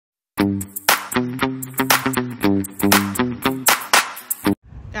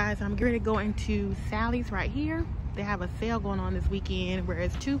I'm getting ready to go into Sally's right here. They have a sale going on this weekend where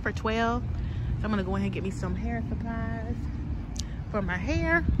it's 2 for $12. So I'm gonna go ahead and get me some hair supplies for my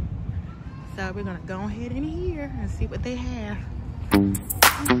hair. So we're gonna go ahead in here and see what they have.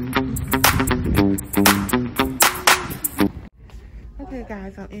 Okay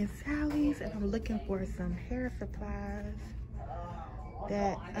guys, I'm in Sally's and I'm looking for some hair supplies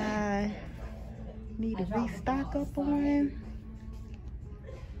that I need to restock up on.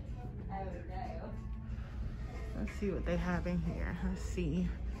 Let's see what they have in here. Let's see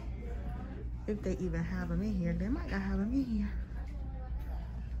if they even have them in here. They might not have them in here.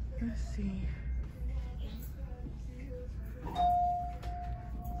 Let's see.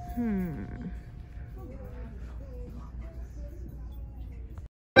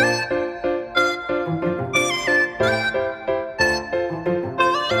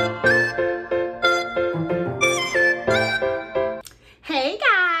 Hey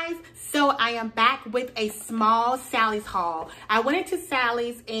guys, so I am back with a small Sally's haul. I went into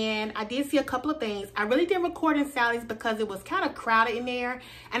Sally's and I did see a couple of things. I really didn't record in Sally's because it was kind of crowded in there,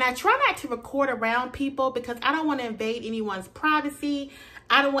 and I try not to record around people because I don't want to invade anyone's privacy.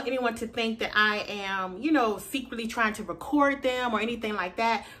 I don't want anyone to think that I am, you know, secretly trying to record them or anything like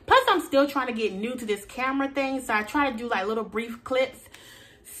that. Plus, I'm still trying to get new to this camera thing, so I try to do like little brief clips.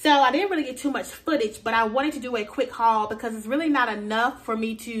 So I didn't really get too much footage, but I wanted to do a quick haul because it's really not enough for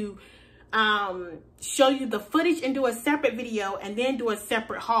me to show you the footage and do a separate video and then do a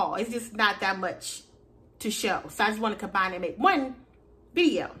separate haul. It's just not that much to show. So I just want to combine and make one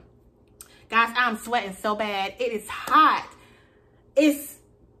video. Guys, I'm sweating so bad. It is hot. It's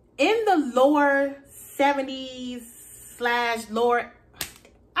in the lower 70s / lower,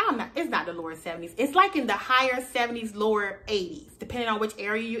 it's not the lower 70s. It's like in the higher 70s, lower 80s, depending on which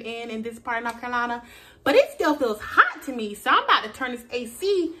area you're in this part of North Carolina. But it still feels hot to me. So I'm about to turn this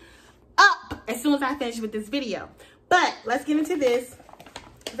AC up as soon as I finish with this video. But let's get into this,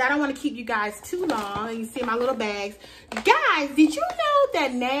 because I don't want to keep you guys too long. You see my little bags. Guys, did you know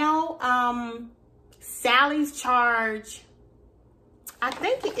that now Sally's charge, I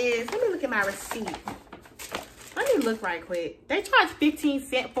think it is, let me look at my receipt. Let me look right quick. They charge 15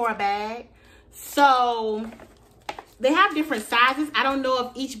 cents for a bag. So they have different sizes. I don't know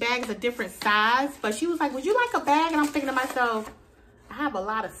if each bag is a different size, but she was like, would you like a bag? And I'm thinking to myself, I have a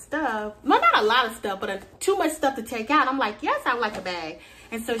lot of stuff. Well, not a lot of stuff, but too much stuff to take out. I'm like, yes, I would like a bag.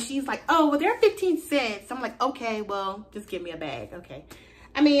 And so she's like, oh, well, they're 15 cents. I'm like, okay, well, just give me a bag. Okay.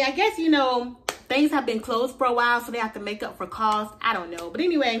 I mean, I guess, you know, things have been closed for a while, so they have to make up for cost. I don't know. But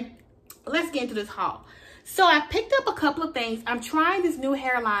anyway, let's get into this haul. So I picked up a couple of things. I'm trying this new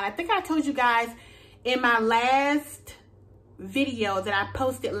hairline. I think I told you guys in my last video that I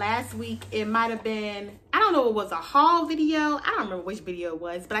posted last week. It might have been, I don't know if it was a haul video. I don't remember which video it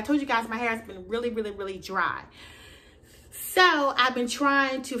was, but I told you guys my hair has been really, really, really dry. So I've been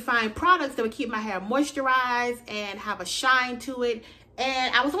trying to find products that would keep my hair moisturized and have a shine to it.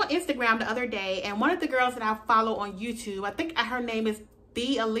 And I was on Instagram the other day, and one of the girls that I follow on YouTube, I think her name is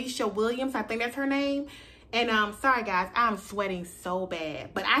The Alicia Williams. I think that's her name. And sorry guys, I'm sweating so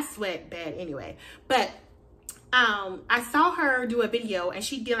bad, but I sweat bad anyway. But I saw her do a video, and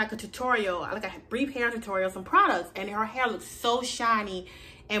she did like a tutorial, like a brief hair tutorial, some products, and her hair looks so shiny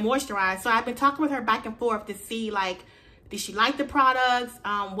and moisturized. So I've been talking with her back and forth to see, like, did she like the products?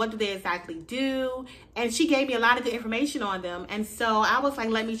 What do they exactly do? And she gave me a lot of good information on them. And so I was like,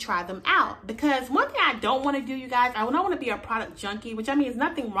 let me try them out. Because one thing I don't want to do, you guys, I don't want to be a product junkie, which I mean, there's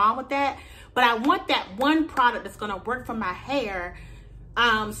nothing wrong with that. But I want that one product that's going to work for my hair,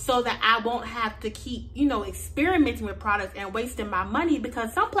 so that I won't have to keep, you know, experimenting with products and wasting my money.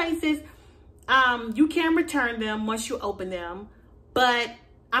 Because some places, you can return them once you open them. But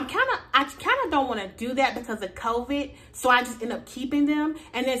I kind of don't want to do that because of COVID, so I just end up keeping them.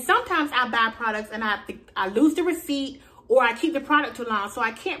 And then sometimes I buy products and I lose the receipt, or I keep the product too long, so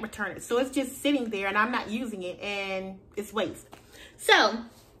I can't return it. So it's just sitting there and I'm not using it, and it's waste. So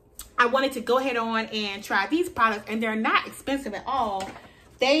I wanted to go ahead on and try these products, and they're not expensive at all.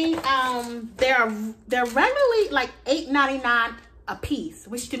 They're regularly like $8.99 a piece,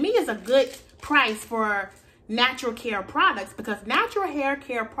 which to me is a good price for natural care products, because natural hair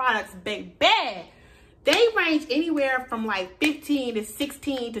care products, baby, they range anywhere from like $15 to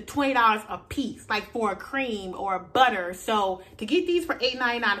 $16 to $20 a piece, like for a cream or a butter. So to get these for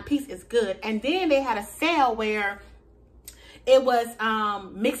 $8.99 a piece is good. And then they had a sale where it was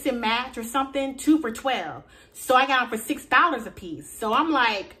mix and match or something, 2 for $12. So I got them for $6 a piece. So I'm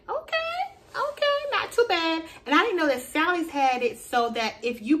like, okay, Okay, not too bad. And I didn't know that Sally's had it so that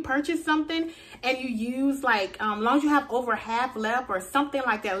if you purchase something and you use like, as long as you have over half left or something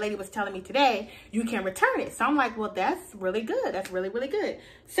like that lady was telling me today, you can return it. So I'm like, well, that's really good. That's really, really good.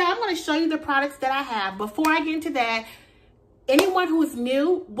 So I'm going to show you the products that I have. Before I get into that, anyone who is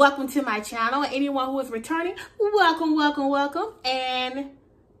new, welcome to my channel. Anyone who is returning, welcome, welcome, welcome. And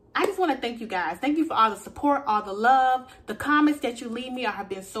I just want to thank you guys. Thank you for all the support, all the love. The comments that you leave me have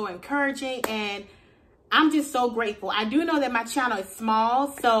been so encouraging, and I'm just so grateful. I do know that my channel is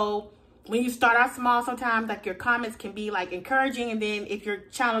small, so when you start out small, sometimes like your comments can be like encouraging, and then if your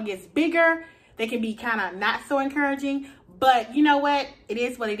channel gets bigger, they can be kind of not so encouraging. But you know what? It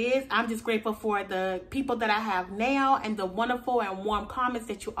is what it is. I'm just grateful for the people that I have now and the wonderful and warm comments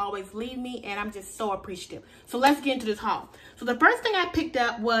that you always leave me. And I'm just so appreciative. So let's get into this haul. So the first thing I picked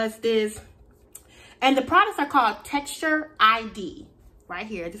up was this. And the products are called Texture ID. Right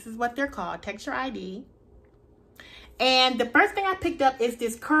here. This is what they're called. Texture ID. And the first thing I picked up is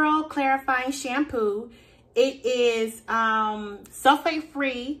this Curl Clarifying Shampoo. It is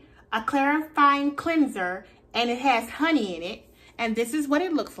sulfate-free, a clarifying cleanser. And it has honey in it. And this is what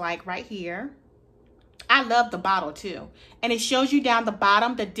it looks like right here. I love the bottle too. And it shows you down the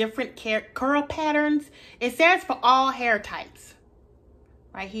bottom the different curl patterns. It says for all hair types.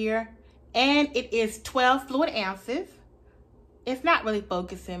 Right here. And it is 12 fluid ounces. It's not really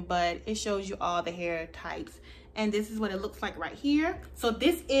focusing, but it shows you all the hair types. And this is what it looks like right here. So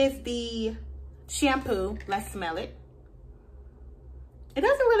this is the shampoo. Let's smell it. It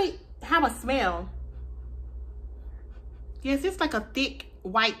doesn't really have a smell. Yes, it's like a thick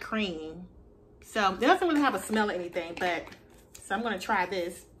white cream. So it doesn't really have a smell or anything, but so I'm gonna try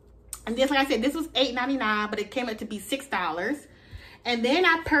this. And this, like I said, this was $8.99, but it came up to be $6. And then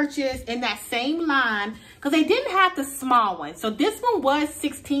I purchased in that same line, because they didn't have the small one. So this one was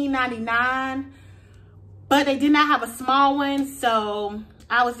 $16.99, but they did not have a small one. So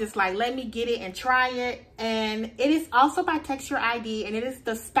I was just like, let me get it and try it. And it is also by Texture ID, and it is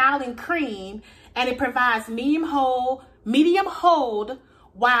the styling cream, and it provides medium hold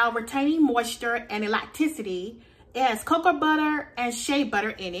while retaining moisture and elasticity. It has cocoa butter and shea butter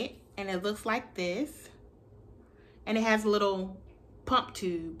in it, and it looks like this. And it has a little pump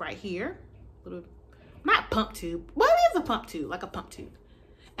tube right here. Not pump tube. Well, it is a pump tube, like a pump tube.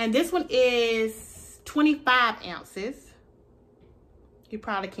 And this one is 25 ounces. You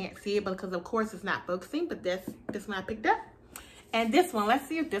probably can't see it because of course it's not focusing, but this one I picked up. And this one, let's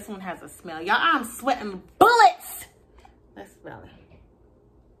see if this one has a smell. Y'all, I'm sweating bullets. Let's smell it.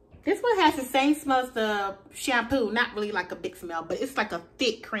 This one has the same smell as the shampoo. Not really like a big smell, but it's like a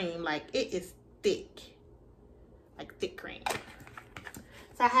thick cream. Like it is thick. Like thick cream.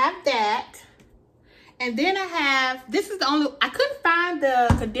 So I have that. And then I have, this is the only, I couldn't find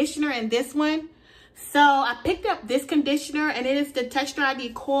the conditioner in this one. So I picked up this conditioner, and it is the Texture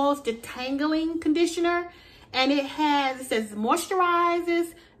ID Coils Detangling Conditioner. And it says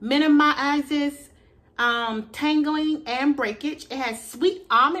moisturizes, minimizes tangling and breakage. It has sweet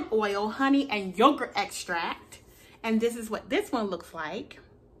almond oil, honey, and yogurt extract. And this is what this one looks like.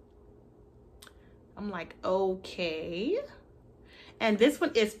 I'm like, okay. And this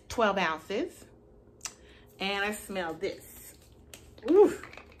one is 12 ounces. And I smell this. Ooh.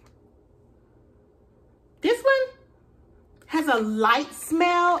 This one has a light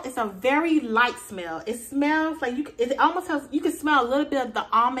smell. It's a very light smell. It smells like it almost has, you can smell a little bit of the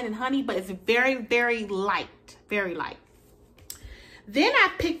almond and honey, but it's very, very light. Very light. Then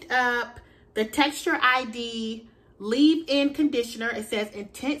I picked up the Texture ID Leave-In Conditioner. It says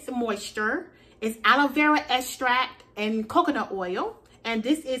Intense Moisture. It's aloe vera extract and coconut oil. And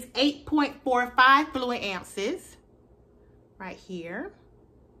this is 8.45 fluid ounces. Right here.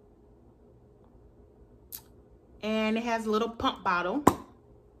 And it has a little pump bottle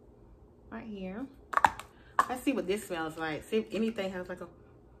right here. Let's see what this smells like. See if anything has like a,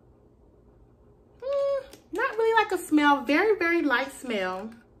 not really like a smell. Very, very light smell.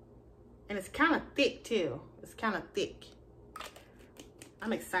 And it's kind of thick too. It's kind of thick.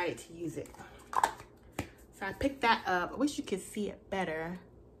 I'm excited to use it. So I picked that up. I wish you could see it better.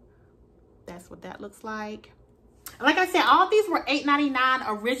 That's what that looks like. Like I said, all these were $8.99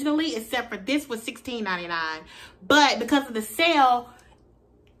 originally, except for this was $16.99. But because of the sale,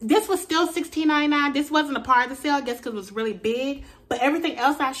 this was still $16.99. This wasn't a part of the sale, I guess because it was really big. But everything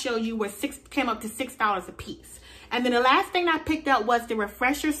else I showed you came up to $6 a piece. And then the last thing I picked up was the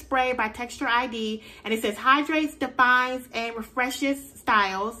Refresher Spray by Texture ID. And it says hydrates, defines, and refreshes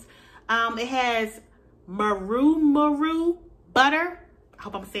styles. It has maru butter. I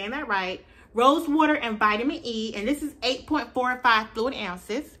hope I'm saying that right. Rose water and vitamin E, and this is 8.45 fluid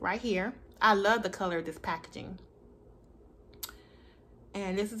ounces right here. I love the color of this packaging.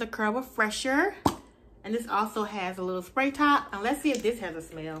 And this is a curl refresher. And this also has a little spray top. And let's see if this has a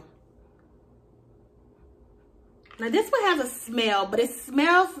smell. Now this one has a smell, but it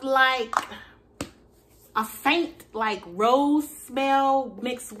smells like a faint like rose smell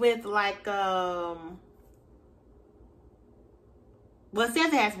mixed with like well, it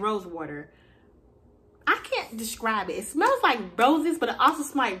says it has rose water. I can't describe it. It smells like roses, but it also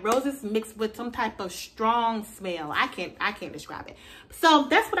smells like roses mixed with some type of strong smell. I can't describe it. So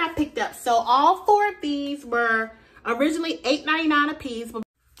that's what I picked up. So all 4 of these were originally $8.99 a piece.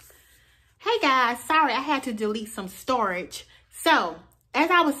 Hey guys, sorry, I had to delete some storage. So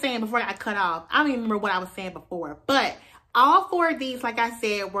as I was saying before I got cut off, I don't even remember what I was saying before, but all 4 of these, like I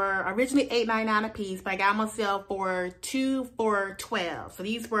said, were originally $8.99 a piece, but I got myself for 2 for $12. So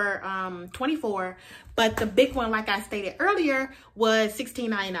these were $24, but the big one, like I stated earlier, was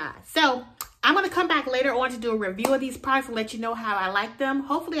 $16.99. So I'm gonna come back later on to do a review of these products and let you know how I like them.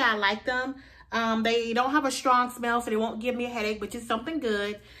 Hopefully I like them. They don't have a strong smell, so they won't give me a headache, which is something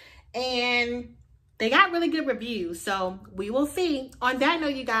good. And they got really good reviews, so we will see. On that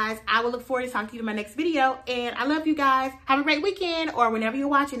note, you guys, I will look forward to talking to you in my next video. And I love you guys. Have a great weekend, or whenever you're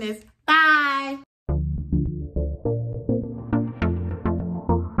watching this. Bye.